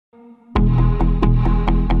Go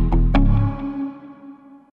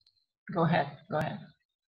ahead. Go ahead.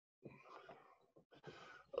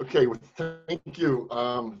 Okay, well, thank you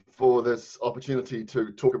for this opportunity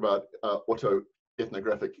to talk about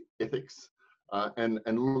autoethnographic ethics and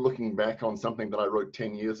looking back on something that I wrote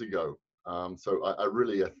 10 years ago. So I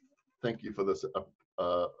really thank you for this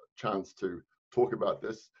chance to talk about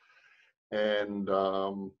this. And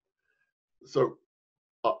so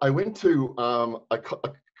I went to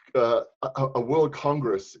a World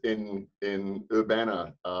Congress in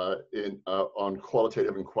Urbana on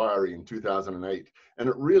Qualitative Inquiry in 2008, and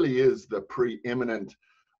it really is the preeminent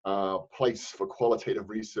place for qualitative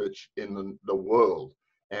research in the world.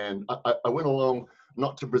 And I went along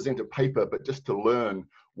not to present a paper, but just to learn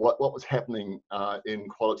what was happening in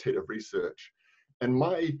qualitative research. And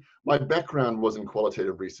my background was in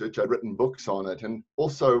qualitative research. I'd written books on it, and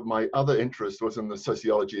also my other interest was in the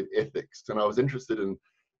sociology of ethics, and I was interested in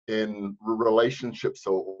relationships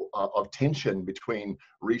of tension between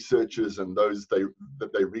researchers and those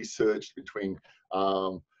that they researched, between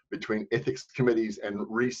ethics committees and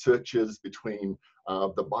researchers, between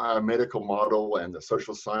the biomedical model and the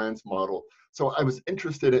social science model. So I was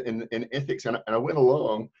interested in ethics, and I went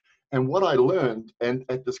along. And what I learned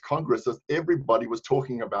at this Congress is everybody was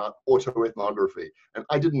talking about autoethnography, and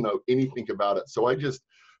I didn't know anything about it. So I just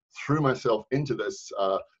threw myself into this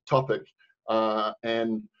topic,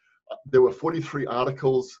 and there were 43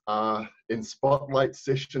 articles in spotlight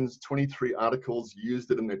sessions. 23 articles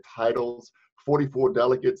used it in their titles. 44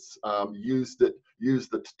 delegates used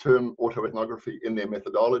the term autoethnography in their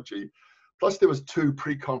methodology. Plus, there was 2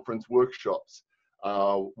 pre-conference workshops.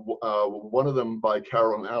 One of them by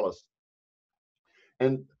Carol and Alice.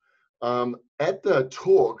 And at the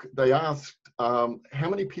talk, they asked how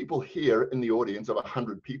many people here in the audience of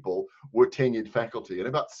 100 people were tenured faculty, and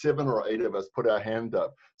about 7 or 8 of us put our hand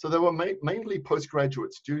up. So they were mainly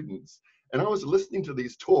postgraduate students. And I was listening to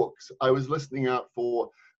these talks. I was listening out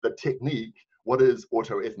for the technique, what is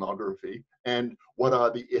autoethnography, and what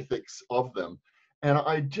are the ethics of them. And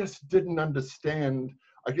I just didn't understand.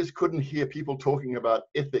 I just couldn't hear people talking about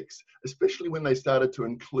ethics, especially when they started to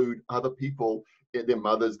include other people, their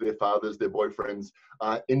mothers, their fathers, their boyfriends,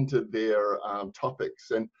 into their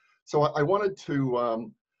topics. And so I wanted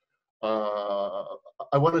to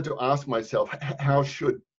ask myself, how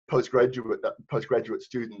should postgraduate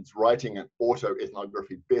students writing an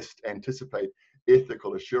autoethnography best anticipate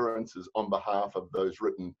ethical assurances on behalf of those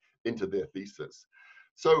written into their thesis?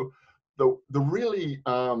 So the really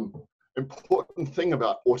important thing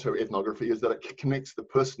about autoethnography is that it connects the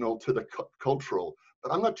personal to the cultural,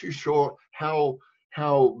 but I'm not too sure how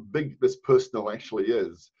big this personal actually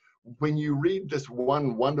is. When you read this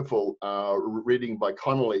one wonderful reading by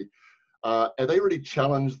Connolly, they really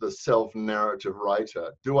challenge the self-narrative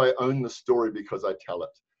writer. Do I own the story because I tell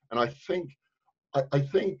it? And I think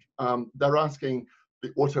they're asking the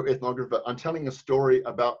autoethnographer, I'm telling a story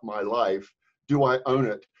about my life. Do I own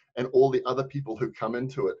it? And all the other people who come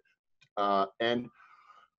into it. And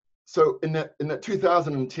so in that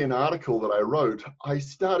 2010 article that I wrote, I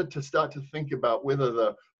started to think about whether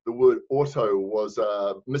the word auto was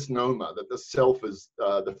a misnomer, that the self is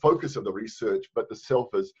the focus of the research, but the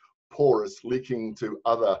self is porous, leaking to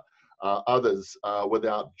others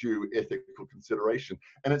without due ethical consideration.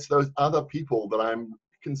 And it's those other people that I'm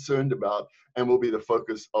concerned about and will be the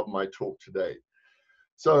focus of my talk today.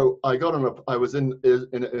 So I was in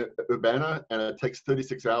Urbana, and it takes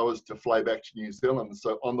 36 hours to fly back to New Zealand.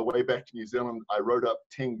 So on the way back to New Zealand, I wrote up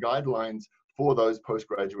 10 guidelines for those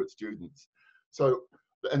postgraduate students. So,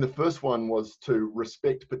 and the first one was to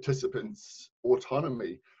respect participants'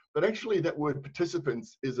 autonomy. But actually that word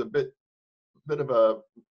participants is a bit of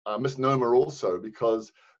a misnomer also,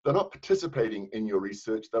 because they're not participating in your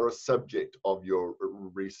research, they're a subject of your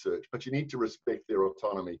research, but you need to respect their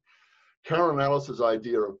autonomy. Carol and Alice's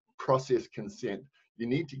idea of process consent, you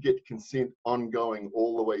need to get consent ongoing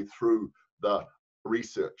all the way through the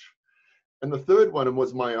research. And the third one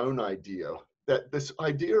was my own idea, that this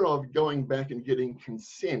idea of going back and getting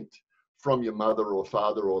consent from your mother or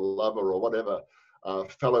father or lover or whatever,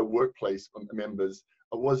 fellow workplace members,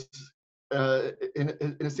 was in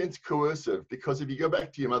a sense coercive, because if you go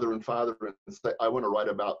back to your mother and father and say, I want to write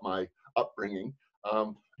about my upbringing,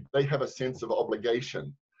 they have a sense of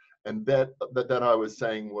obligation. And that I was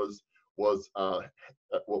saying was what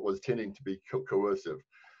was tending to be coercive.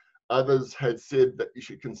 Others had said that you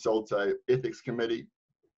should consult an ethics committee.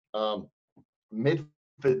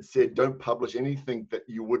 Medford said, don't publish anything that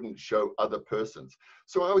you wouldn't show other persons.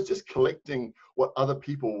 So I was just collecting what other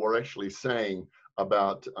people were actually saying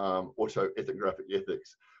about autoethnographic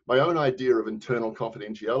ethics. my own idea of internal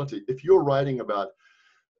confidentiality. If you're writing about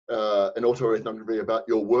an autoethnography about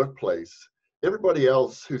your workplace, everybody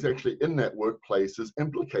else who's actually in that workplace is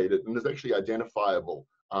implicated and is actually identifiable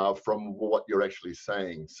from what you're actually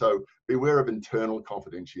saying. So beware of internal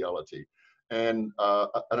confidentiality. And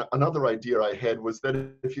another idea I had was that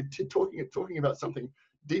if you're talking about something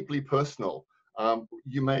deeply personal,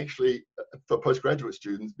 you may actually, for postgraduate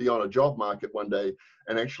students, be on a job market one day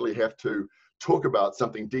and actually have to talk about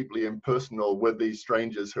something deeply impersonal with these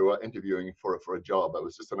strangers who are interviewing for a job. It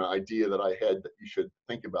was just an idea that I had that you should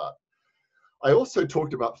think about. I also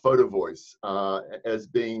talked about photo voice as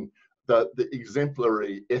being the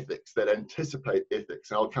exemplary ethics that anticipate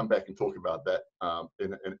ethics. And I'll come back and talk about that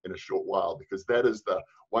in a short while, because that is the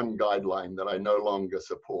one guideline that I no longer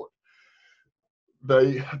support.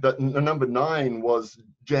 The number 9 was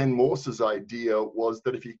Jan Morse's idea, was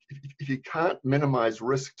that if you can't minimize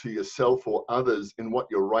risk to yourself or others in what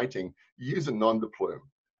you're writing, use a non-deplume,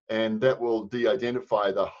 and that will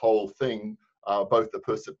de-identify the whole thing, both the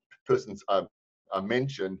persons are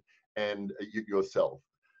mentioned and yourself,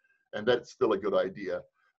 and that's still a good idea.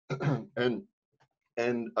 And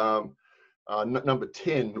number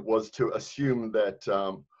 10 was to assume that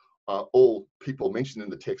all people mentioned in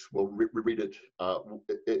the text will read it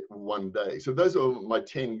one day. So those are my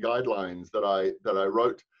 10 guidelines that I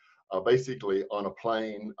wrote basically on a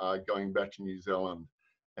plane going back to New Zealand,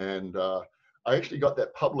 and I actually got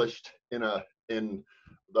that published in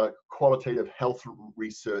the Qualitative Health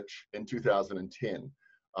Research in 2010.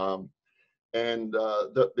 And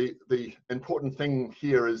the important thing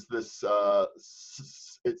here is this.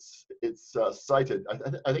 It's cited.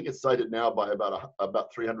 I think it's cited now by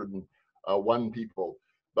about 301 people.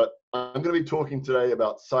 But I'm going to be talking today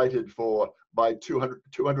about cited by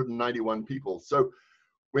 291 people. So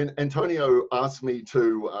when Antonio asked me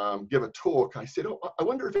to give a talk, I said, "Oh, I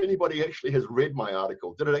wonder if anybody actually has read my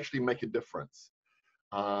article. Did it actually make a difference?"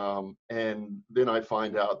 And then I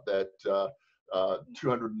find out that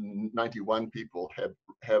 291 people have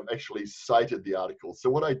actually cited the article.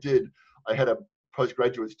 So what I did, I had a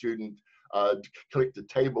postgraduate student collect a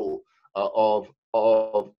table of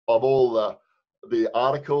all the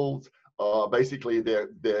articles. Basically, they're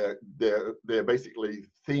basically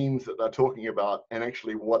themes that they're talking about, and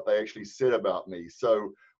actually what they actually said about me.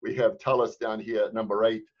 So we have Tolich down here at number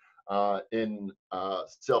 8 in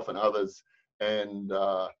self and others, and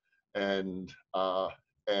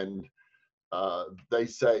they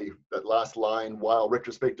say that last line, while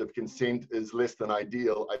retrospective consent is less than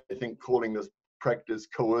ideal, I think calling this practice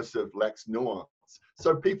coercive lacks nuance.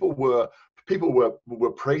 So people were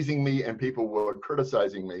praising me and people were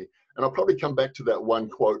criticizing me. And I'll probably come back to that one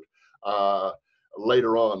quote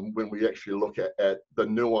later on when we actually look at the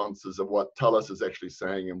nuances of what Tolich is actually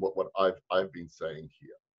saying and what I've been saying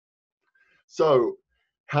here. So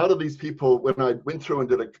how do these people, when I went through and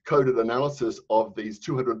did a coded analysis of these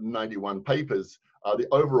 291 papers, the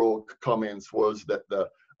overall comments was that the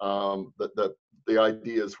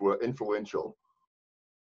ideas were influential,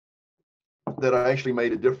 that I actually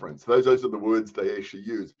made a difference. Those are the words they actually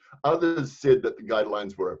used. Others said that the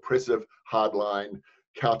guidelines were oppressive, hardline,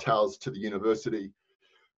 kowtows to the university.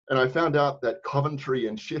 And I found out that Coventry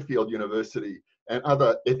and Sheffield University and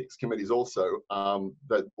other ethics committees also,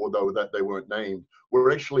 that although that they weren't named,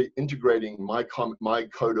 were actually integrating my 10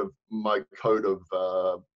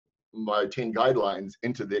 guidelines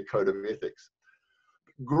into their code of ethics.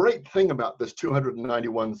 Great thing about this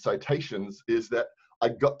 291 citations is that I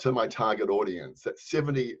got to my target audience. That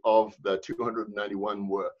 70 of the 291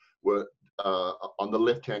 were on the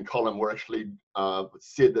left-hand column were actually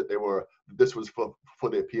said that this was for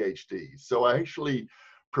their PhD. So I actually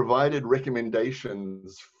provided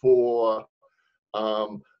recommendations for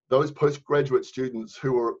those postgraduate students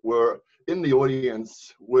who were in the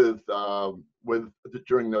audience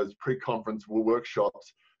during those pre-conference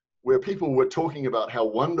workshops, where people were talking about how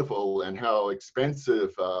wonderful and how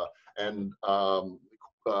expensive and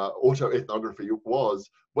autoethnography was,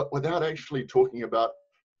 but without actually talking about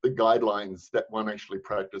the guidelines that one actually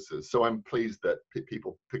practices. So I'm pleased that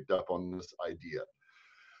people picked up on this idea.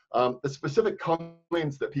 The specific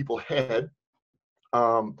comments that people had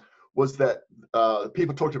was that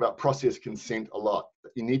people talked about process consent a lot.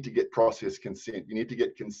 You need to get process consent. You need to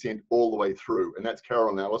get consent all the way through, and that's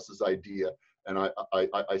Carol Nellis's idea, and I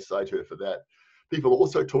cite her for that. People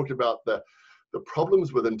also talked about the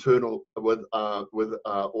problems with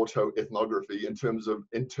autoethnography in terms of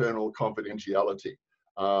internal confidentiality.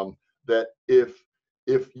 That if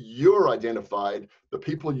you're identified, the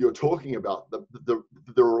people you're talking about, the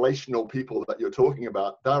relational people that you're talking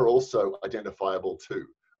about, they're also identifiable too.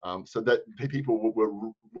 So that people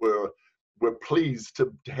were pleased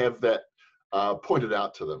to have that pointed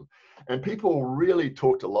out to them. And people really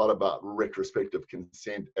talked a lot about retrospective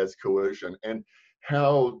consent as coercion and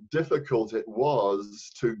how difficult it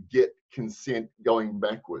was to get consent going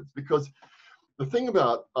backwards. Because the thing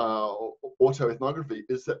about autoethnography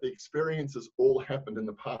is that the experiences all happened in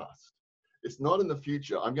the past. It's not in the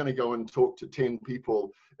future. I'm going to go and talk to 10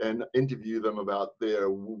 people and interview them about their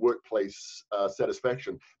workplace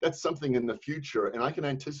satisfaction. That's something in the future, and I can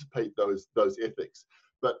anticipate those ethics.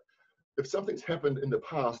 But if something's happened in the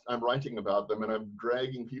past, I'm writing about them and I'm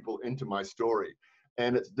dragging people into my story,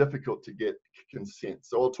 and it's difficult to get consent.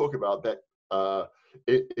 So I'll talk about that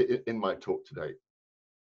in my talk today.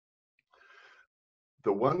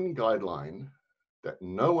 The one guideline that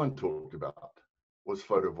no one talked about was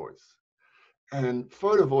photo voice. And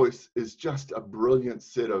photo voice is just a brilliant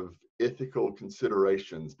set of ethical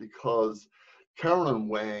considerations, because Carolyn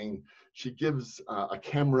Wang, she gives a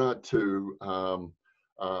camera to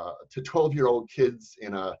 12-year-old kids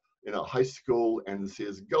in a high school and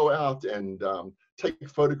says, go out and take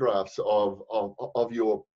photographs of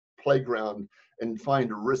your playground and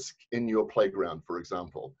find risk in your playground, for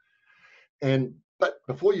example. But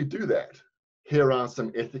before you do that, here are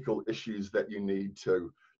some ethical issues that you need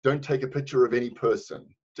to. Don't take a picture of any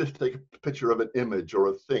person. Just take a picture of an image or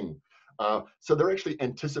a thing. So they're actually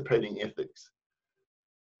anticipating ethics.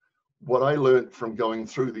 What I learned from going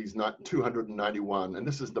through these 291, and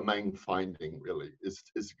this is the main finding really, is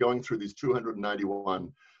going through these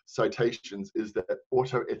 291 citations, is that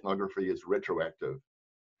autoethnography is retroactive.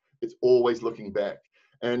 It's always looking back.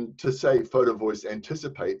 And to say photo voice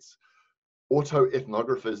anticipates,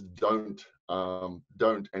 autoethnographers don't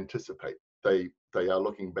anticipate. They are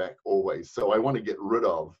looking back always. So I want to get rid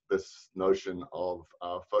of this notion of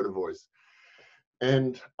photo voice,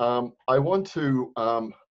 and I want to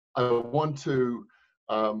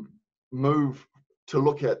move to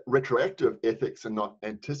look at retroactive ethics and not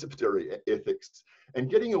anticipatory ethics, and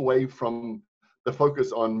getting away from the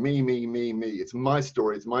focus on me. It's my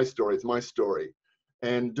story. It's my story. It's my story.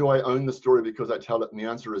 And do I own the story because I tell it? And the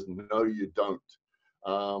answer is no, you don't.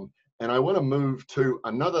 And I want to move to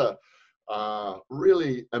another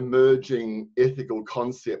really emerging ethical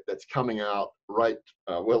concept that's coming out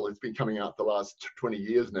well, it's been coming out the last 20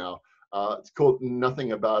 years now. It's called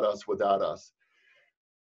Nothing About Us Without Us.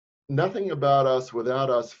 Nothing about us without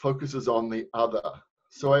us focuses on the other.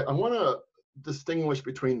 So I want to distinguish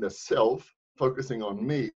between the self, focusing on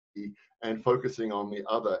me, and focusing on the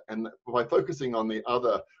other. And by focusing on the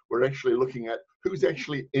other, we're actually looking at who's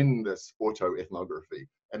actually in this autoethnography,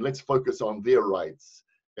 and let's focus on their rights.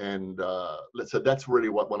 And so that's really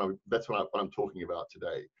what I'm talking about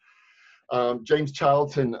today. James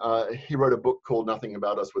Charlton, he wrote a book called Nothing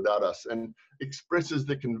About Us Without Us, and expresses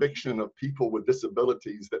the conviction of people with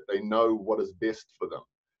disabilities that they know what is best for them.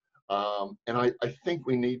 And I think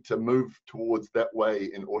we need to move towards that way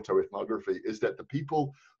in autoethnography, is that the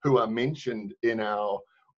people who are mentioned in our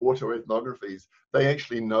autoethnographies, they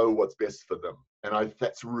actually know what's best for them. And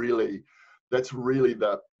that's really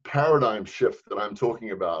the paradigm shift that I'm talking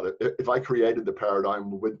about. If I created the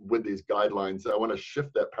paradigm with these guidelines, I want to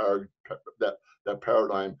shift that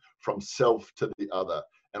paradigm from self to the other.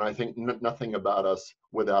 And I think nothing about us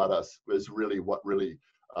without us is really what really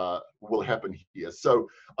will happen here. So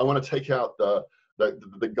I want to take out the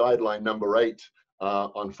guideline number 8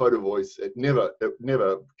 on photo voice. It never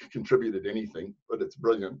contributed anything, but it's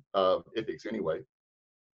brilliant ethics anyway.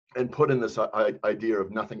 And put in this idea of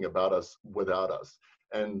nothing about us without us.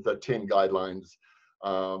 And the 10 guidelines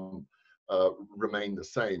remain the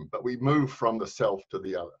same, but we move from the self to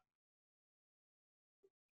the other.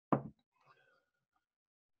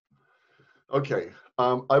 Okay,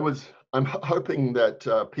 I'm hoping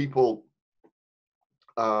that people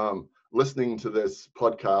listening to this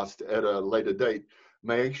podcast at a later date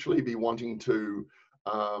may actually be wanting to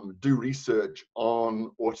do research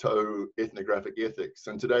on autoethnographic ethics.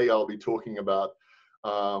 And today I'll be talking about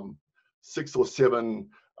 6 or 7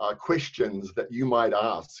 questions that you might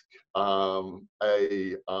ask the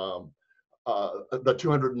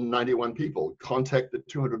 291 people. Contact the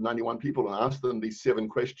 291 people and ask them these 7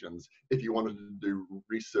 questions if you wanted to do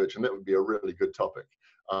research, and that would be a really good topic.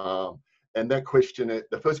 And that question,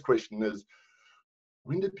 the first question is,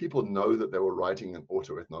 when did people know that they were writing an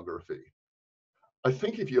autoethnography? I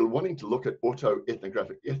think if you're wanting to look at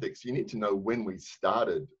autoethnographic ethics, you need to know when we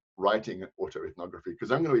started writing autoethnography,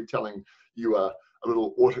 because I'm going to be telling you a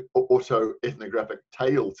little autoethnographic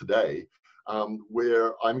tale today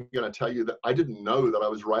where I'm going to tell you that I didn't know that I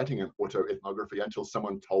was writing an autoethnography until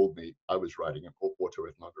someone told me I was writing an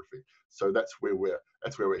autoethnography. So that's where we're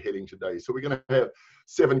heading today. So we're going to have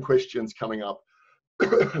 7 questions coming up.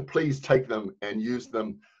 Please take them and use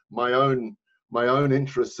them. My own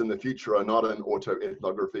interests in the future are not in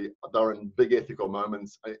autoethnography. They're in big ethical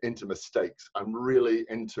moments, into mistakes. I'm really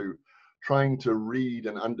into trying to read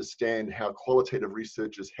and understand how qualitative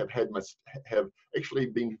researchers have actually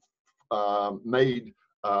been made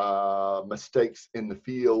mistakes in the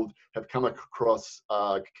field, have come across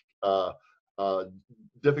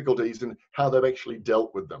difficulties, and how they've actually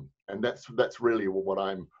dealt with them. And that's really what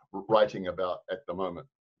I'm writing about at the moment,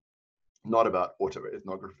 not about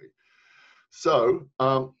autoethnography. So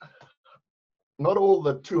not all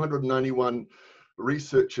the 291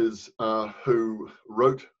 researchers who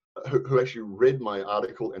actually read my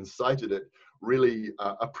article and cited it really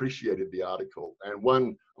appreciated the article. And I'm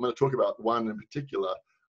going to talk about one in particular,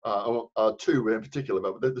 2 in particular,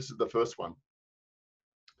 but this is the first one.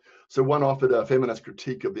 So one offered a feminist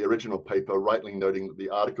critique of the original paper, rightly noting that the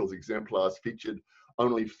article's exemplars featured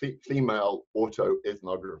only female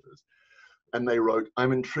autoethnographers. And they wrote,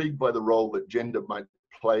 "I'm intrigued by the role that gender might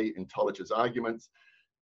play in Tolich's arguments.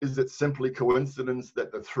 Is it simply coincidence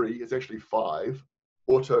that the 3, is actually 5,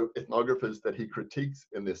 autoethnographers that he critiques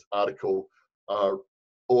in this article are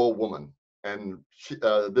all women?" And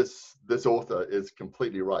this author is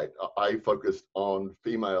completely right. I focused on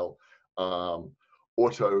female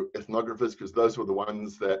autoethnographers because those were the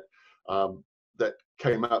ones that that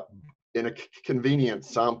came up in a convenient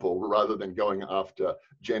sample rather than going after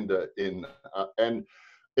gender in and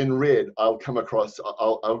in red. I'll come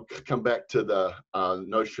back to the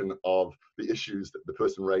notion of the issues that the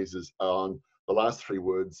person raises on the last 3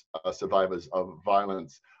 words, survivors of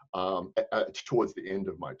violence, towards the end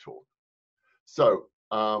of my talk. So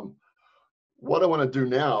what I want to do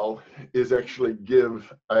now is actually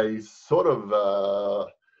give a sort of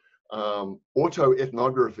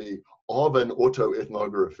autoethnography of an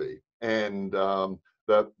autoethnography. And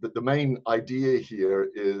the main idea here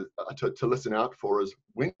is to listen out for is,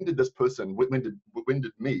 when did this person, when did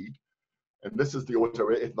me, and this is the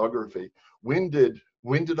autoethnography, when did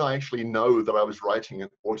I actually know that I was writing an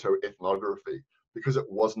autoethnography? Because it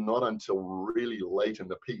was not until really late in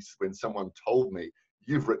the piece when someone told me,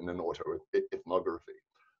 "You've written an autoethnography."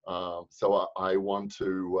 So I want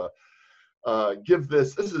to give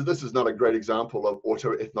this is not a great example of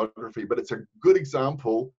autoethnography, but it's a good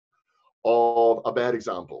example of a bad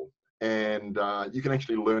example, and you can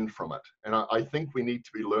actually learn from it. And I think we need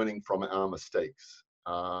to be learning from our mistakes.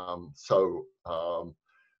 So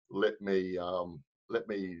let me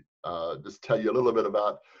just tell you a little bit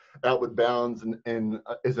about Outward Bounds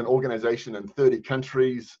as an organization in 30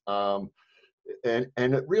 countries. And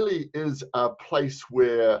it really is a place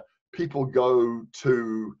where people go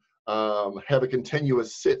to have a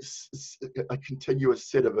continuous set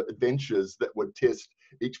of adventures that would test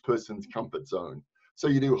each person's comfort zone. So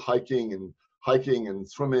you do hiking and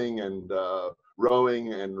swimming and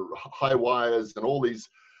rowing and high wires and all these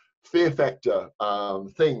fear factor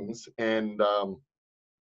things, and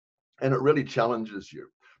it really challenges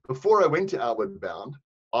you. Before I went to Outward Bound,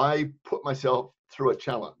 I put myself through a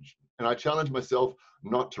challenge, and I challenged myself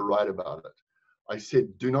not to write about it. I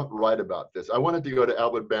said, do not write about this. I wanted to go to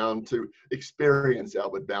Outward Bound to experience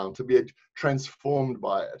Outward Bound, to be transformed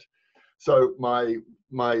by it. So my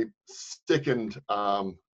second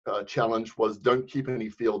challenge was, don't keep any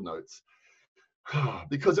field notes.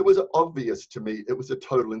 Because it was obvious to me, it was a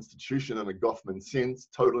total institution in a Goffman sense.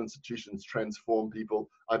 Total institutions transform people.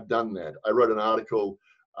 I've done that. I wrote an article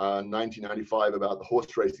in 1995 about the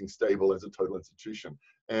horse racing stable as a total institution.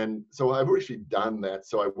 And so I've actually done that.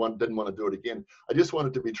 So I didn't want to do it again. I just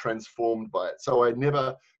wanted to be transformed by it. So I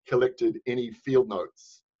never collected any field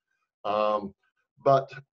notes. But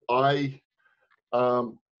I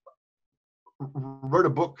wrote a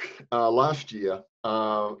book last year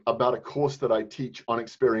about a course that I teach on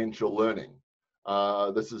experiential learning.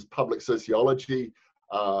 This is public sociology.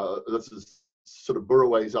 This is sort of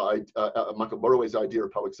Michael Burroway's idea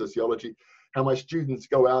of public sociology. How my students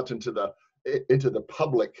go out into the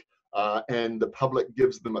public, and the public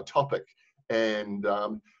gives them a topic, and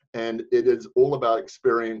it is all about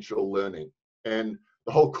experiential learning, and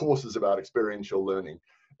the whole course is about experiential learning.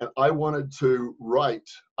 And I wanted to write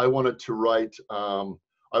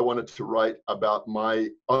about my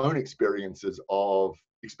own experiences of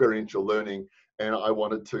experiential learning, and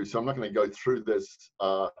so I'm not going to go through this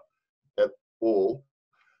at all.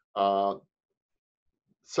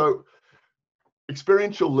 So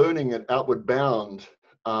experiential learning at Outward Bound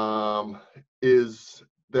is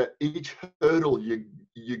that each hurdle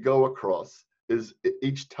you go across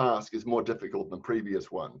each task is more difficult than the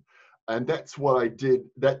previous one. And that's what I did.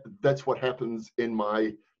 That's what happens in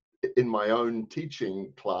my own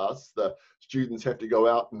teaching class. The students have to go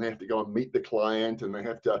out and they have to go and meet the client, and they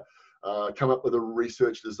have to come up with a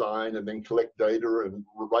research design and then collect data and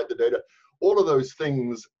write the data. All of those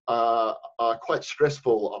things are quite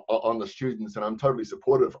stressful on the students, and I'm totally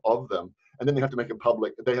supportive of them. And then they have to make it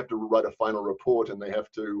public. They have to write a final report, and they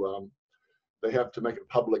have to make a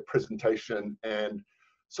public presentation. And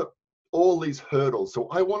so all these hurdles. So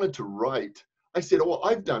I wanted to write. I said, oh, well,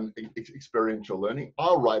 I've done experiential learning.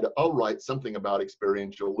 I'll write something about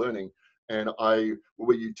experiential learning, and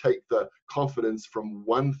where you take the confidence from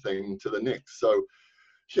one thing to the next. So,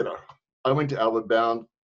 you know, I went to Outward Bound,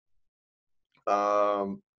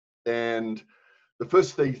 and the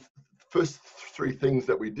first three things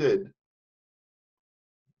that we did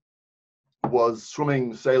was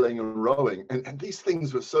swimming, sailing, and rowing. And these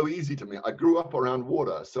things were so easy to me. I grew up around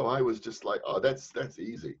water, so I was just like, oh, that's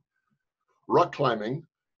easy. Rock climbing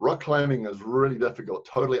is really difficult,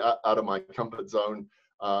 totally out of my comfort zone,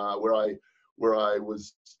 where I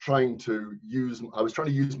was trying to use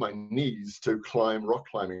my knees to climb rock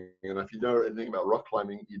climbing. And if you know anything about rock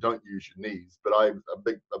climbing, you don't use your knees. But I'm a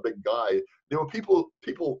big guy. There were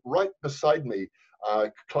people right beside me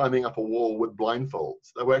climbing up a wall with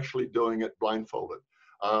blindfolds. They were actually doing it blindfolded.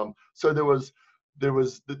 So there was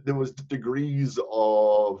degrees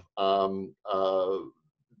of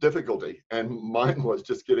difficulty, and mine was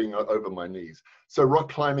just getting over my knees. So rock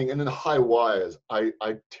climbing, and then high wires. I'm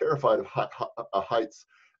terrified of heights,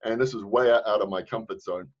 and this was way out of my comfort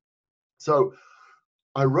zone. So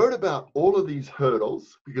I wrote about all of these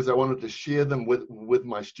hurdles because I wanted to share them with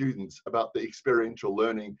my students about the experiential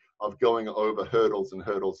learning of going over hurdles and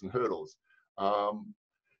hurdles and hurdles.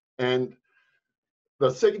 And the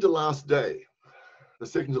second to last day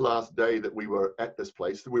that we were at this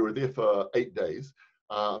place, we were there for 8 days.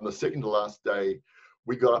 On the second to last day,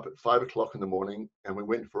 we got up at 5 o'clock in the morning, and we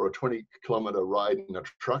went for a 20-kilometer ride in a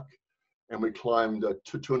truck, and we climbed a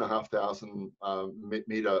 2,500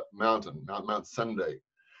 meter mountain, Mount Sunday.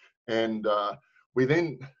 And we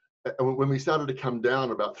then, when we started to come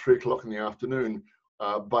down about 3 o'clock in the afternoon,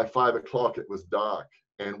 by 5 o'clock it was dark,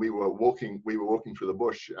 and we were walking through the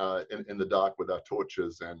bush in the dark with our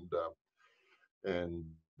torches, and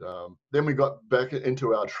then we got back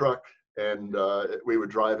into our truck, and we were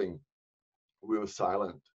driving. We were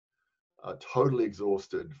silent, totally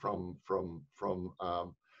exhausted from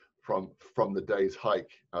the day's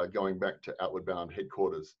hike, going back to Outward Bound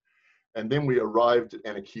headquarters. And then we arrived at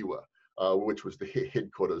Anakiwa, which was the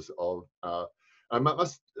headquarters of.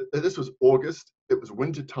 This was August. It was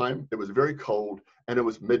winter time. It was very cold, and it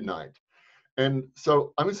was midnight. And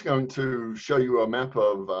so I'm just going to show you a map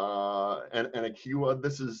of Anakiwa.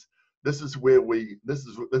 This is where we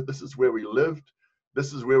lived.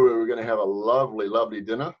 This is where we were going to have a lovely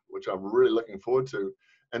dinner, which I'm really looking forward to.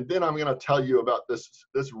 And then I'm going to tell you about this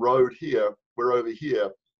road here. We're over here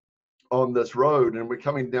on this road, and we're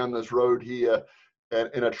coming down this road here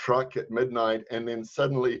in a truck at midnight. And then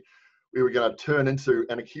suddenly we were going to turn into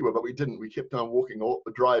Anakiwa, but we didn't. We kept on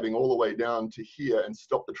driving all the way down to here and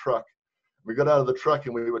stopped the truck. We got out of the truck,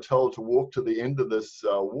 and we were told to walk to the end of this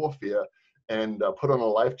wharf here and put on a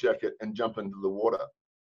life jacket and jump into the water.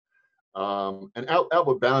 And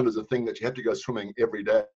Outward Bound is a thing that you have to go swimming every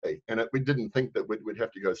day, and we didn't think that we'd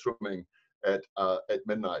have to go swimming at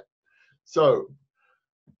midnight. So,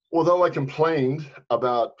 although I complained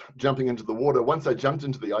about jumping into the water, once I jumped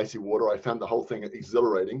into the icy water, I found the whole thing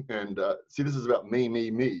exhilarating. And see, this is about me.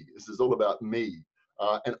 This is all about me.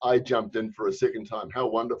 And I jumped in for a second time. How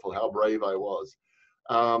wonderful, how brave I was.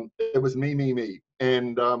 It was me.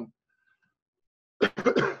 And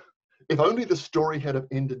if only the story had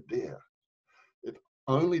ended there. If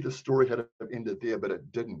only the story had ended there, but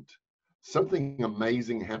it didn't. Something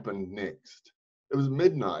amazing happened next. It was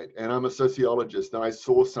midnight, and I'm a sociologist, and I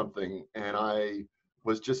saw something, and I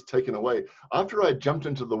was just taken away. After I jumped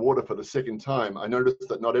into the water for the second time, I noticed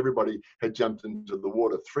that not everybody had jumped into the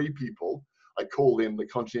water. 3 people, I call them the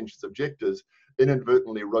conscientious objectors,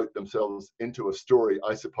 inadvertently wrote themselves into a story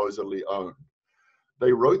I supposedly owned.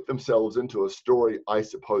 They wrote themselves into a story I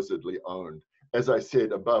supposedly owned. As I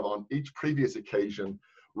said above, on each previous occasion,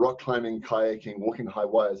 rock climbing, kayaking, walking high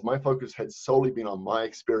wires, my focus had solely been on my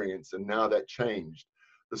experience, and now that changed.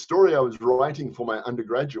 The story I was writing for my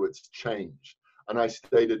undergraduates changed, and I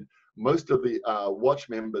stated most of the watch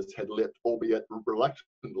members had leapt, albeit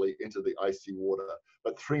reluctantly, into the icy water,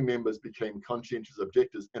 but 3 members became conscientious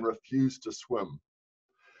objectors and refused to swim.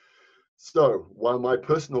 So while my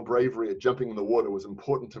personal bravery at jumping in the water was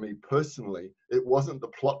important to me personally, it wasn't the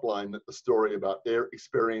plot line that the story about their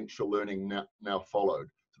experiential learning now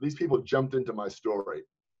followed. So these people jumped into my story.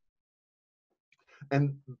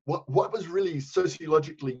 And what was really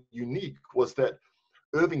sociologically unique was that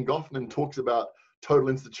Irving Goffman talks about total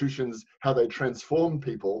institutions, how they transform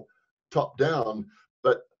people top down,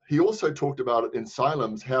 but he also talked about it in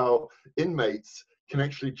asylums, how inmates can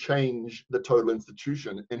actually change the total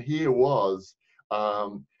institution. And here was,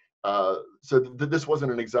 this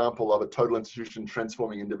wasn't an example of a total institution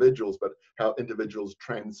transforming individuals, but how individuals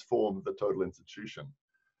transform the total institution.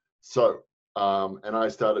 So, and I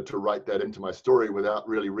started to write that into my story without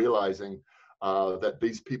really realizing that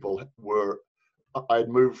these people were, I'd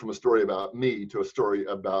moved from a story about me to a story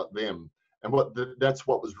about them. And that's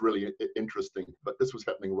what was really interesting, but this was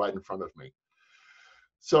happening right in front of me.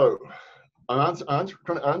 So I'm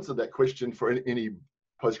trying to answer that question for any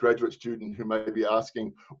postgraduate student who may be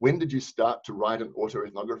asking, when did you start to write an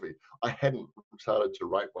autoethnography? I hadn't started to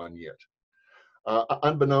write one yet.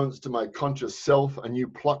 Unbeknownst to my conscious self, a new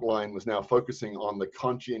plot line was now focusing on the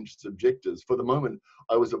conscientious objectors. For the moment,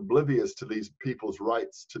 I was oblivious to these people's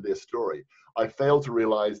rights to their story. I failed to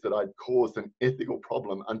realize that I'd caused an ethical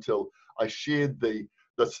problem until I shared the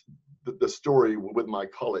story with my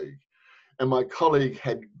colleague. And my colleague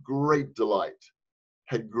had great delight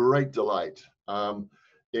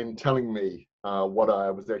in telling me what I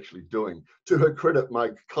was actually doing. To her credit, my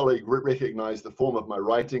colleague recognized the form of my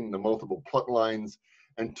writing, the multiple plot lines,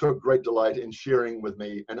 and took great delight in sharing with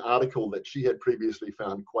me an article that she had previously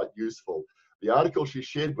found quite useful. The article she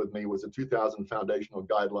shared with me was a 2000 Foundational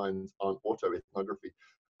Guidelines on Autoethnography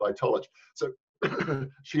by Tolich. So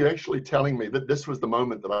she actually telling me that this was the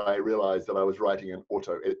moment that I realized that I was writing an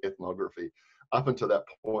autoethnography. Up until that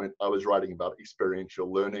point, I was writing about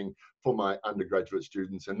experiential learning for my undergraduate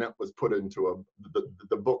students, and that was put into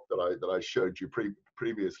the book that I showed you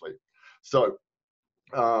previously. So,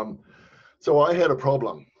 so I had a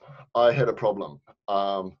problem. What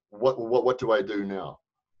do I do now?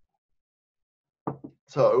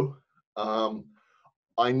 So,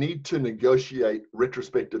 I need to negotiate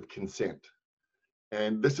retrospective consent,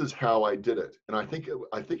 and this is how I did it. And I think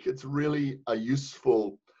it's really a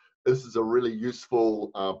useful. This is a really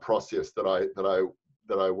useful process that I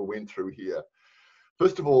went through here.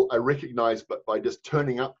 First of all, I recognized, but by just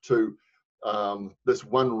turning up to this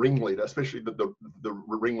one ringleader, especially the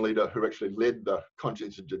ringleader who actually led the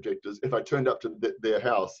conscientious objectors, if I turned up to their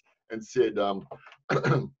house and said,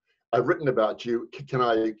 "I've written about you.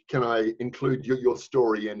 Can I include your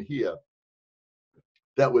story in here?"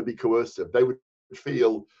 That would be coercive. They would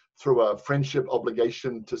feel through a friendship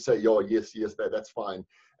obligation to say, "Oh, yes, that's fine."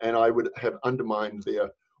 And I would have undermined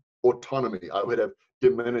their autonomy. I would have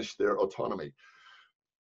diminished their autonomy.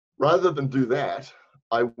 Rather than do that,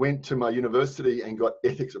 I went to my university and got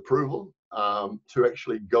ethics approval to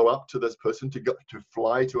actually go up to this person, to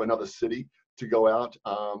fly to another city, to go out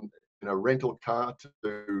in a rental car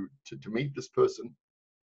to meet this person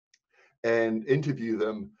and interview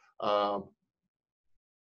them.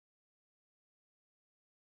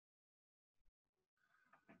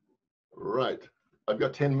 Right. I've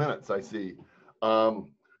got 10 minutes, I see.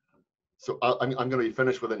 So I'm going to be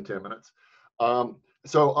finished within 10 minutes.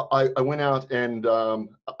 So I went out and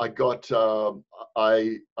I got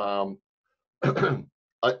I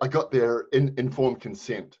got their informed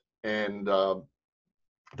consent, and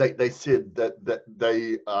they said that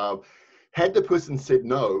they had the person said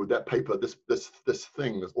no, that paper, this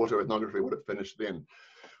thing, this autoethnography would have finished then.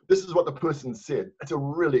 This is what the person said. It's a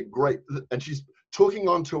really great, and she's talking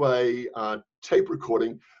onto a tape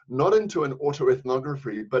recording, not into an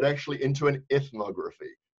autoethnography, but actually into an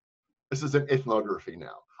ethnography. This is an ethnography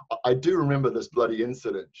now. I do remember this bloody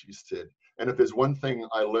incident, she said. And if there's one thing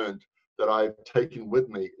I learned that I've taken with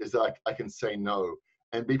me is that I can say no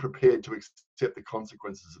and be prepared to accept the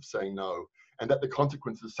consequences of saying no, and that the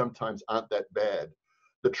consequences sometimes aren't that bad.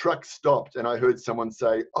 The truck stopped and I heard someone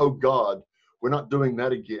say, "Oh God, we're not doing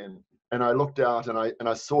that again." And I looked out and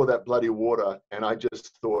I saw that bloody water, and I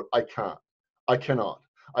just thought, I cannot.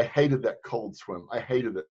 I hated that cold swim. I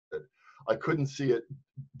hated it. I couldn't see it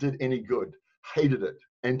did any good. Hated it.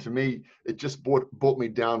 And to me, it just brought me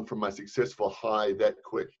down from my successful high that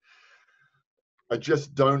quick. I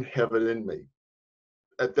just don't have it in me.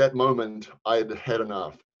 At that moment, I had had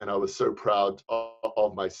enough, and I was so proud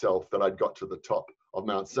of myself that I'd got to the top of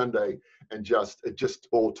Mount Sunday, and it just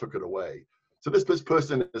all took it away. So this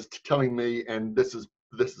person is telling me, and this is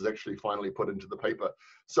actually finally put into the paper.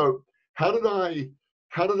 So how did I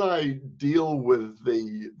how did I deal with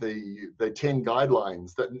the 10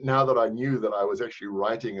 guidelines that now that I knew that I was actually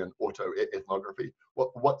writing an autoethnography?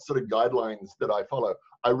 What sort of guidelines did I follow?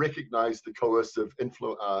 I recognized the coercive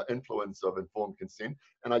influence of informed consent,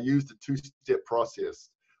 and I used a two-step process.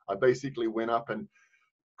 I basically went up and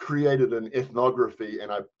created an ethnography,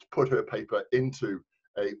 and I put her paper into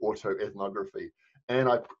a autoethnography, and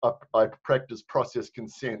I practiced process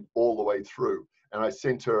consent all the way through. And I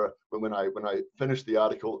sent her, when I finished the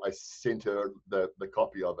article, I sent her the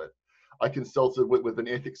copy of it. I consulted with an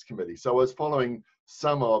ethics committee. So I was following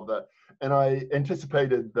some of that, and I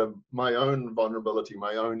anticipated my own vulnerability,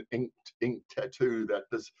 my own ink tattoo, that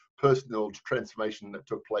this personal transformation that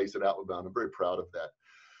took place at Outward Bound. I'm very proud of that.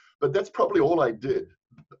 But that's probably all I did.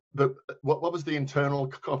 What was the internal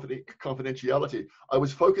confidentiality? I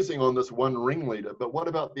was focusing on this one ringleader, but what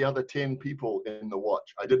about the other 10 people in the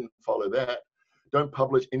watch? I didn't follow that. Don't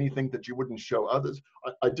publish anything that you wouldn't show others.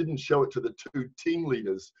 I didn't show it to the 2 team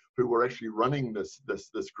leaders who were actually running this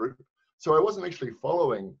group. So I wasn't actually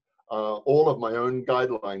following all of my own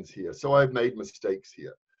guidelines here. So I've made mistakes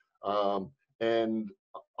here. And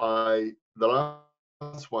the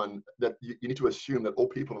last one, that you need to assume that all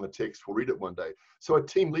people in the text will read it one day. So a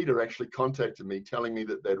team leader actually contacted me telling me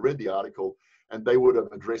that they'd read the article and they would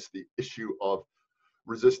have addressed the issue of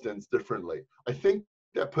resistance differently. I think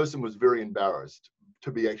that person was very embarrassed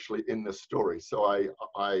to be actually in this story. So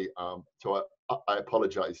I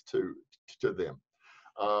apologize to them.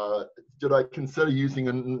 Did I consider using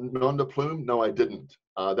a nom de plume? No, I didn't.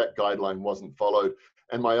 That guideline wasn't followed.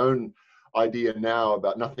 And my own idea now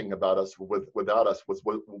about nothing about us without us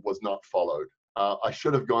was not followed. I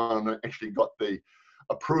should have gone and actually got the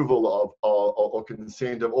approval of or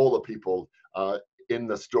consent of all the people in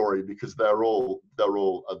the story, because they're all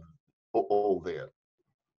there.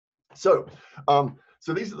 So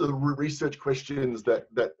so these are the research questions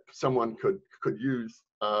that someone could use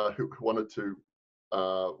who wanted to.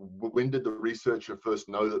 When did the researcher first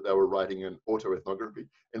know that they were writing an autoethnography?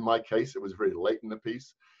 In my case, it was very late in the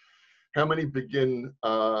piece. How many begin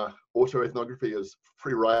autoethnography as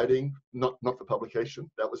free writing, not for publication?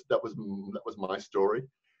 That was my story.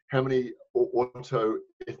 How many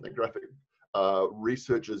autoethnographic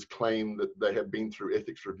researchers claim that they have been through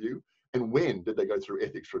ethics review? And when did they go through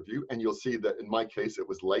ethics review? And you'll see that in my case, it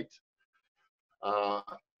was late.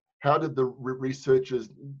 How did the researchers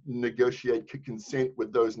negotiate consent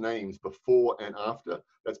with those names before and after?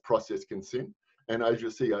 That's process consent. And as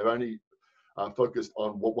you'll see, I've only focused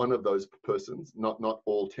on one of those persons, not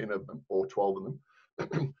all 10 of them or 12 of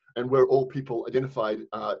them. And were all people identified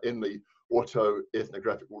in the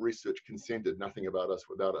autoethnographic research consented, nothing about us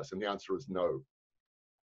without us? And the answer is no.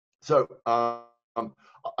 So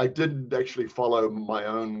I did actually follow my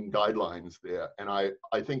own guidelines there. And I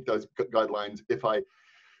think those guidelines, if I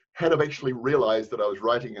had have actually realized that I was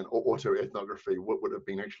writing an autoethnography, would have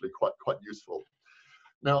been actually quite useful.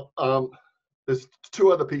 Now, there's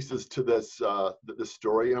 2 other pieces to this this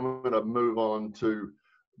story. I'm going to move on to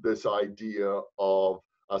this idea of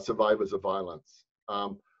survivors of violence.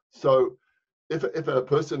 So if a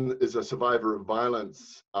person is a survivor of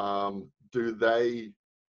violence, do they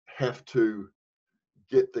have to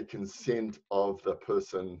get the consent of the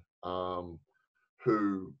person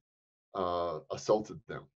who assaulted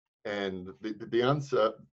them? And the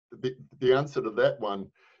answer to that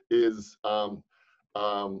one is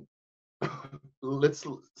let's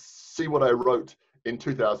see what I wrote in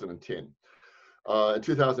 2010. In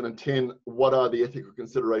 2010, what are the ethical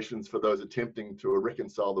considerations for those attempting to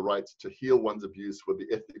reconcile the rights to heal one's abuse with the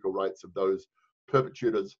ethical rights of those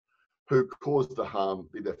perpetrators who caused the harm,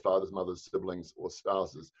 be their fathers, mothers, siblings, or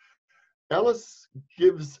spouses? Alice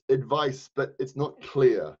gives advice, but it's not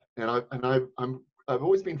clear. And I've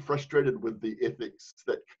always been frustrated with the ethics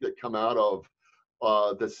that come out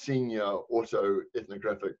of the senior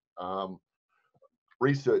autoethnographic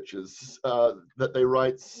researchers that they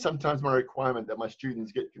write. Sometimes my requirement that my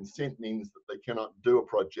students get consent means that they cannot do a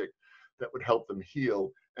project that would help them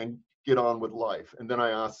heal and get on with life. And then I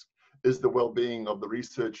ask, is the well-being of the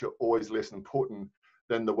researcher always less important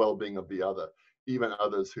than the well-being of the other, even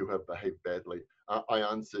others who have behaved badly? I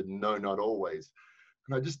answered, no, not always.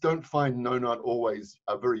 And I just don't find no, not always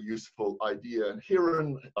a very useful idea. And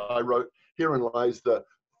herein, I wrote, herein lies the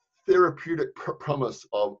therapeutic promise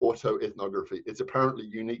of autoethnography. It's apparently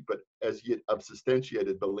unique, but as yet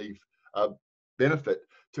unsubstantiated belief, benefit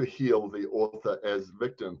to heal the author as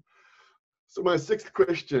victim. So my 6th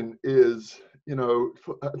question is, so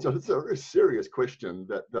it's a very serious question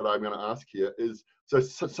that I'm going to ask here is, so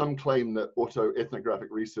some claim that autoethnographic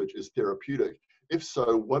research is therapeutic. If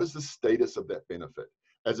so, what is the status of that benefit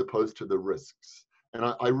as opposed to the risks? And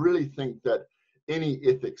I really think that any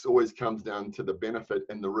ethics always comes down to the benefit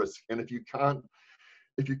and the risk. And if you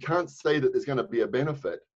can't say that there's going to be a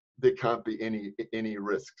benefit, there can't be any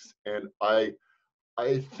risks. And I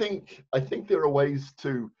think there are ways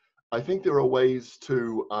to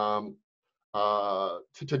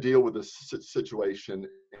to deal with this situation.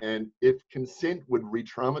 And if consent would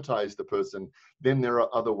re-traumatize the person, then there are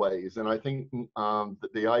other ways. And I think that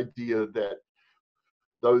the idea that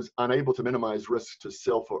those unable to minimize risk to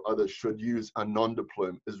self or others should use a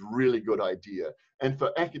non-deplume is really good idea. And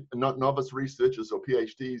for novice researchers or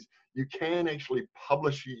PhDs, you can actually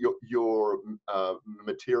publish your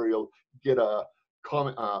material, get a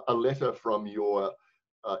letter from your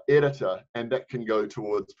editor, and that can go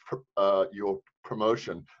towards your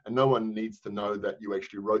promotion. And no one needs to know that you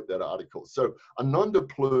actually wrote that article. So a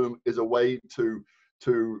non-deplume is a way to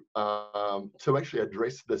actually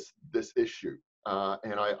address this issue.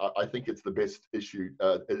 And I think it's the best issue.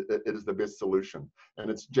 It is the best solution, and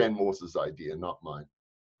it's Jan Morse's idea, not mine.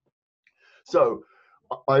 So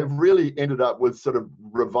I've really ended up with sort of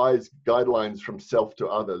revised guidelines from self to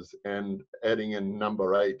others, and adding in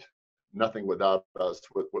number 8, nothing without us,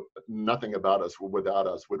 nothing about us without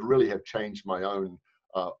us, would really have changed my own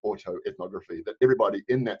autoethnography. That everybody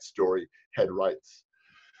in that story had rights.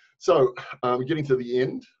 So getting to the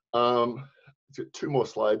end. 2 more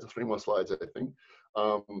slides, 3 more slides, I think.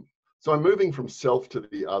 So I'm moving from self to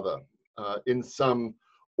the other. In some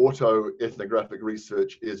autoethnographic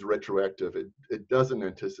research is retroactive. It doesn't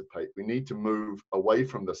anticipate. We need to move away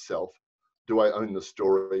from the self. Do I own the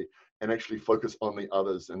story? And actually focus on the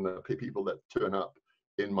others and the people that turn up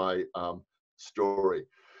in my story.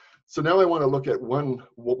 So now I want to look at one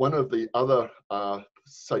of the other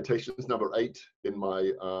citations, number 8 in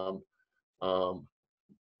my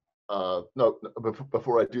no,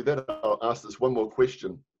 before I do that, I'll ask this one more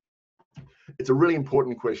question. It's a really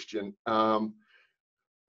important question. In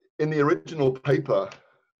the original paper,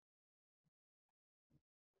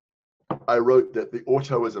 I wrote that the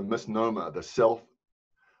auto is a misnomer. The self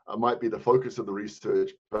might be the focus of the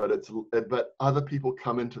research, but other people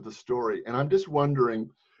come into the story. And I'm just wondering,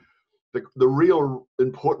 the real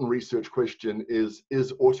important research question is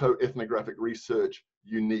autoethnographic research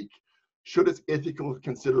unique? Should its ethical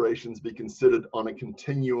considerations be considered on a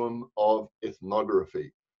continuum of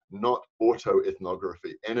ethnography, not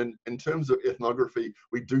autoethnography? And in terms of ethnography,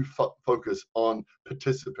 we do focus on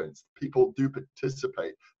participants. People do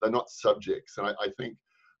participate. They're not subjects. And I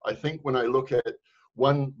think when I look at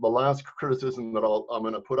the last criticism that I'm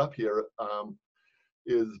going to put up here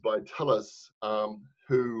is by Tolich,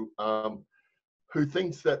 who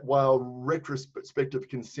thinks that while retrospective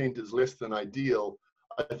consent is less than ideal,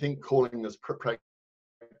 I think calling this practice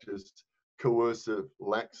coercive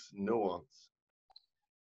lacks nuance.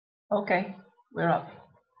 Okay, we're up.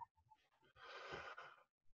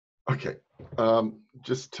 Okay,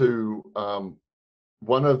 just to,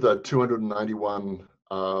 one of the 291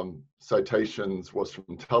 citations was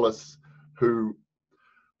from Tolich, who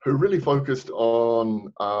really focused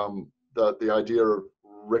on the idea of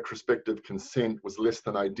retrospective consent was less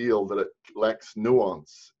than ideal, that it lacks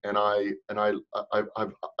nuance. And I've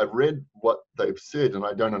read what they've said, and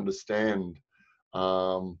I don't understand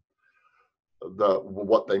what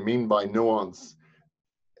they mean by nuance.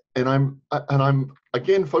 And I'm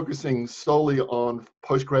again focusing solely on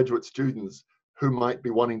postgraduate students who might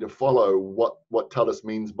be wanting to follow what Tolich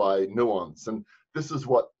means by nuance. And this is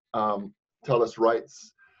what Tolich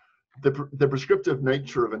writes: the prescriptive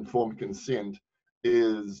nature of informed consent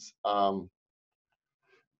is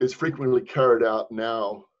frequently carried out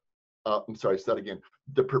now. I'm sorry, start again.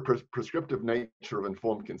 The prescriptive nature of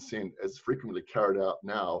informed consent, as frequently carried out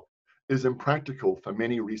now, is impractical for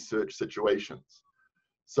many research situations.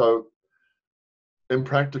 So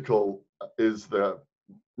impractical is the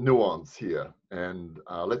nuance here, and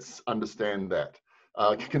let's understand that.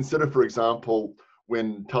 Consider, for example,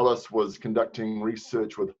 when Tolich was conducting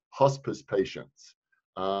research with hospice patients.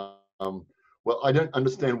 Well, I don't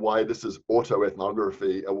understand why this is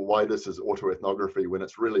autoethnography, or why this is autoethnography when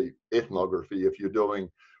it's really ethnography if you're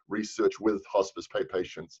doing research with hospice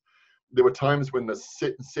patients. There were times when the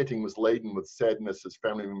setting was laden with sadness as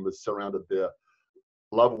family members surrounded their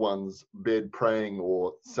loved ones' bed praying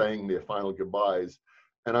or saying their final goodbyes.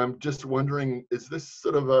 And I'm just wondering, is this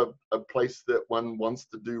sort of a place that one wants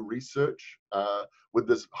to do research with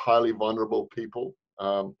this highly vulnerable people?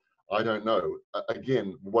 I don't know.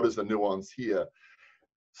 Again, what is the nuance here?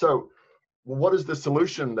 So what is the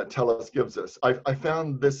solution that Tolich gives us? I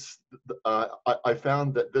found this. I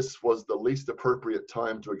found that this was the least appropriate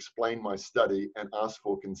time to explain my study and ask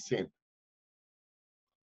for consent.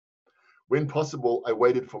 When possible, I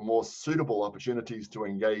waited for more suitable opportunities to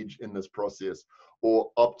engage in this process or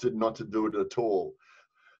opted not to do it at all.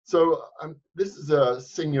 So this is a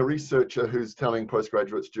senior researcher who's telling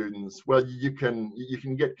postgraduate students, well, you can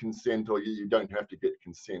get consent or you don't have to get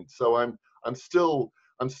consent. So I'm still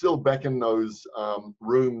back in those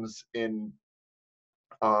rooms in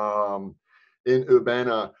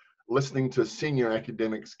Urbana, listening to senior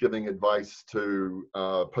academics giving advice to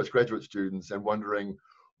postgraduate students and wondering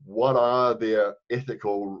what are their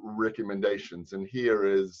ethical recommendations. And here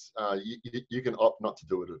is you can opt not to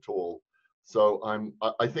do it at all. So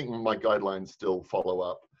I think my guidelines still follow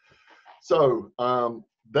up. So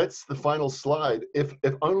that's the final slide. If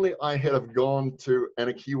only I had have gone to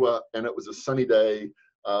Anakiwa and it was a sunny day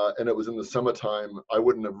and it was in the summertime, I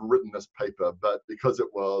wouldn't have written this paper. But because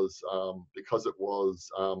it was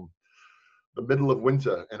the middle of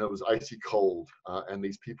winter and it was icy cold, and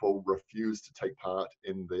these people refused to take part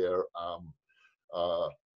in their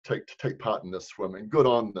take part in this swim, and good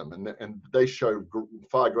on them, and they show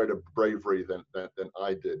far greater bravery than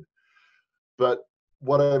I did. But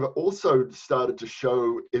what I've also started to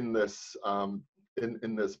show in this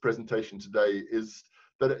in this presentation today is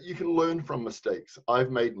that you can learn from mistakes.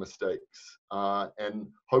 I've made mistakes,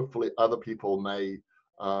 and hopefully other people may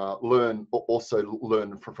also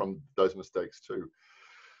learn from those mistakes too.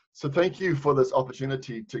 So thank you for this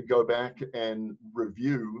opportunity to go back and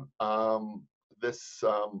review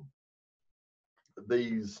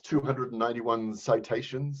these 291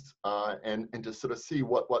 citations and to sort of see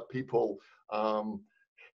what people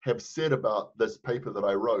have said about this paper that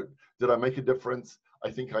I wrote. Did I make a difference?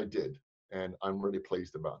 I think I did, and I'm really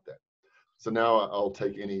pleased about that. So now I'll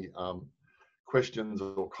take any questions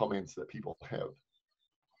or comments that people have.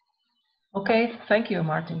 Okay, thank you,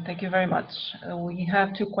 Martin. Thank you very much. We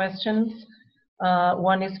have two questions.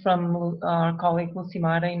 One is from our colleague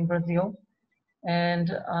Lucimara in Brazil. And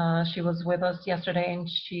she was with us yesterday and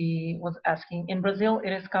she was asking, in Brazil,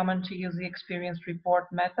 it is common to use the experience report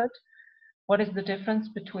method. What is the difference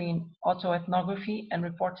between autoethnography and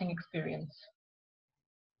reporting experience?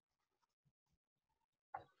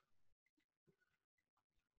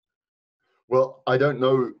 Well, I don't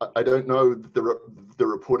know the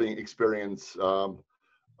reporting experience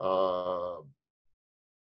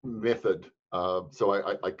method, so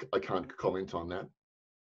I can't comment on that.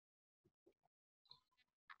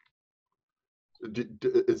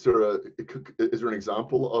 Is there an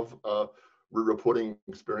example of reporting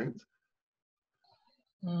experience?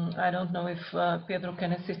 I don't know if Pedro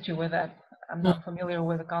can assist you with that. I'm not familiar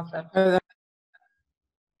with the concept. I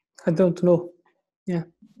don't know. Yeah,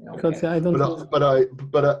 because Okay. I don't know. But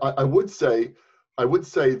I would say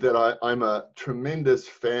that I'm a tremendous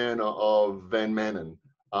fan of Van Manen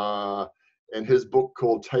and his book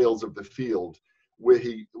called Tales of the Field, where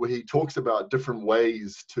he talks about different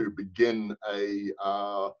ways to begin a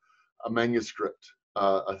manuscript,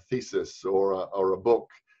 a thesis, or a book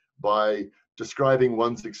by describing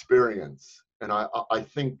one's experience. And I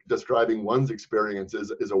think describing one's experience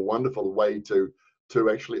is a wonderful way to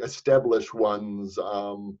actually establish one's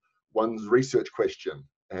research question.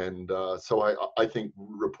 And so I think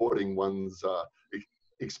reporting one's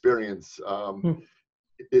experience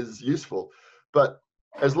is useful. But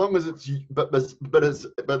as long as it's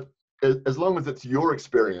as long as it's your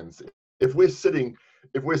experience, if we're sitting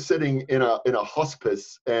in a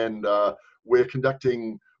hospice and we're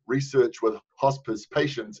conducting research with hospice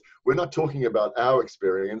patients, we're not talking about our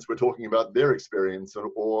experience, we're talking about their experience.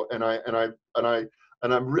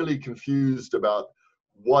 And I'm really confused about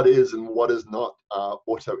what is and what is not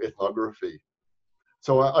autoethnography.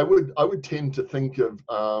 So I would tend to think of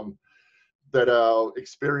that our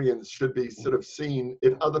experience should be sort of seen,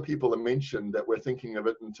 if other people are mentioned, that we're thinking of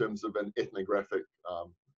it in terms of an ethnographic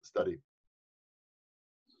study.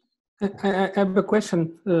 I have a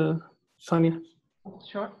question, Sonia.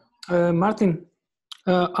 Sure. Martin,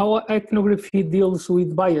 how ethnography deals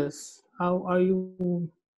with bias? How are you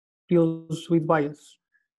deals with bias?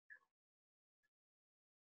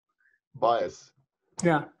 Bias.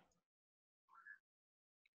 Yeah.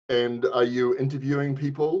 And are you interviewing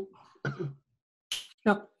people?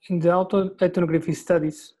 Yeah, in the autoethnography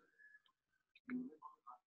studies.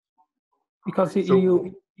 Because So,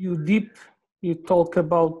 you talk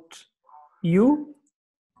about you,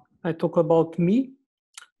 I talk about me,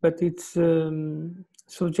 but it's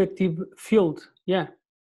subjective field, yeah.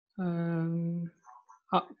 And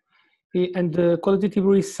the qualitative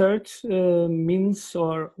research means,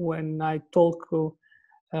 or when I talk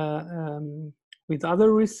with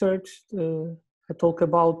other research, I talk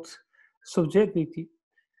about subjectivity.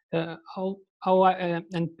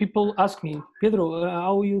 and people ask me, Pedro,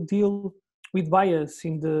 how you deal with bias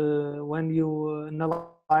in when you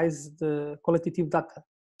analyze the qualitative data,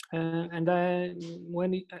 and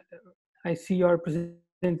when I see your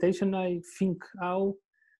presentation, I think how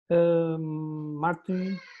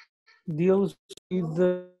Martin deals with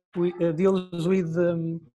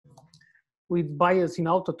bias in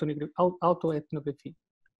autoethnography.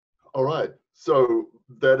 All right. So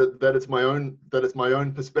that is my own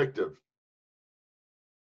perspective.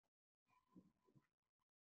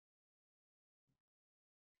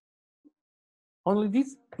 Only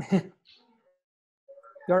this?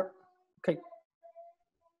 You're okay.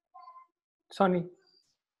 Sonny.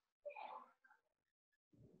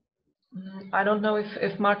 I don't know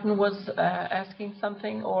if Martin was asking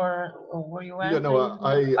something, or were you Yeah, answering? no,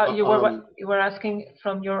 you were asking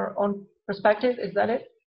from your own perspective. Is that it?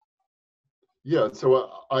 yeah. So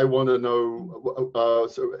I want to know.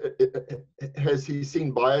 So has he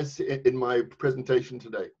seen bias in my presentation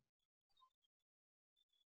today?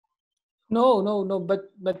 No.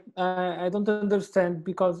 But I don't understand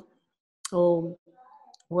because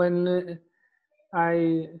when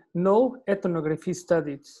I know ethnography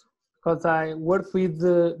studies, because I work with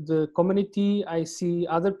the community, I see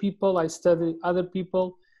other people, I study other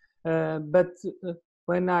people, but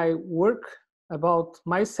when I work about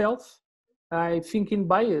myself, I think in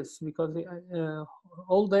bias because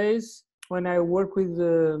all days when I work with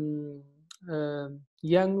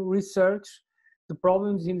young research, the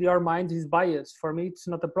problems in their mind is bias. For me, it's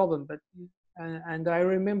not a problem, but and I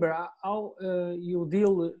remember how you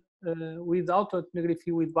deal with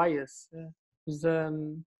autoethnography with bias is a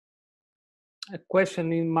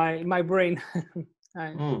question in my brain.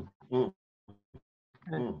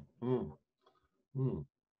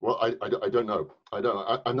 Well, I don't know.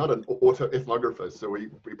 I'm not an autoethnographer, so we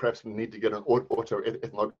perhaps need to get an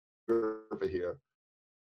autoethnographer here.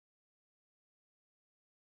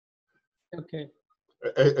 Okay.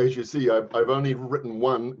 As you see, I've only written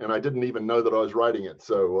one, and I didn't even know that I was writing it.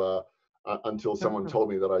 So until someone told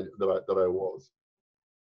me that I was.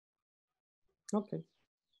 Okay.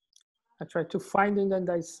 I try to find it and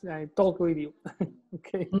I talk with you.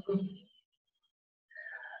 Okay.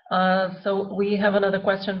 So we have another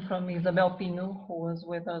question from Isabel Pinu, who was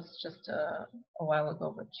with us just a while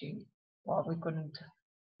ago, but we couldn't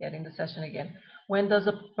get in the session again. When does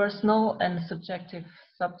a personal and subjective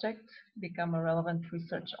subject become a relevant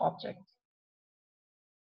research object?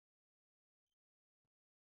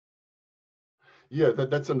 Yeah,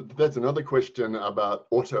 that's another question about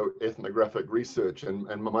autoethnographic research,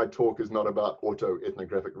 and my talk is not about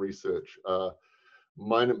autoethnographic research.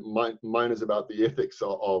 Mine is about the ethics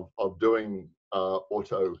of doing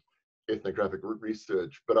autoethnographic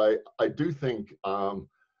research. But I do think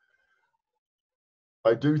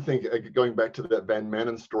going back to that Van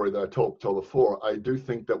Manen story that I told before, I do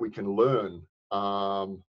think that we can learn.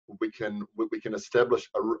 We can establish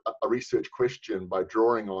a research question by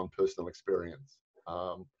drawing on personal experience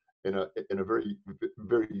in a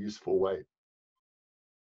very useful way.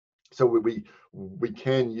 So we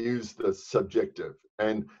can use the subjective,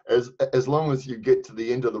 and as long as you get to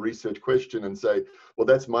the end of the research question and say, well,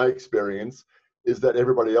 that's my experience, is that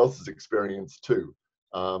everybody else's experience too?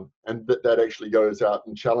 And that actually goes out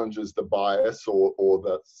and challenges the bias or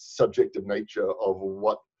the subjective nature of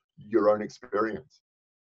what your own experience.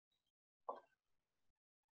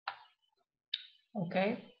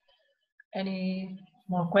 Okay. Any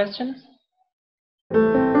more questions?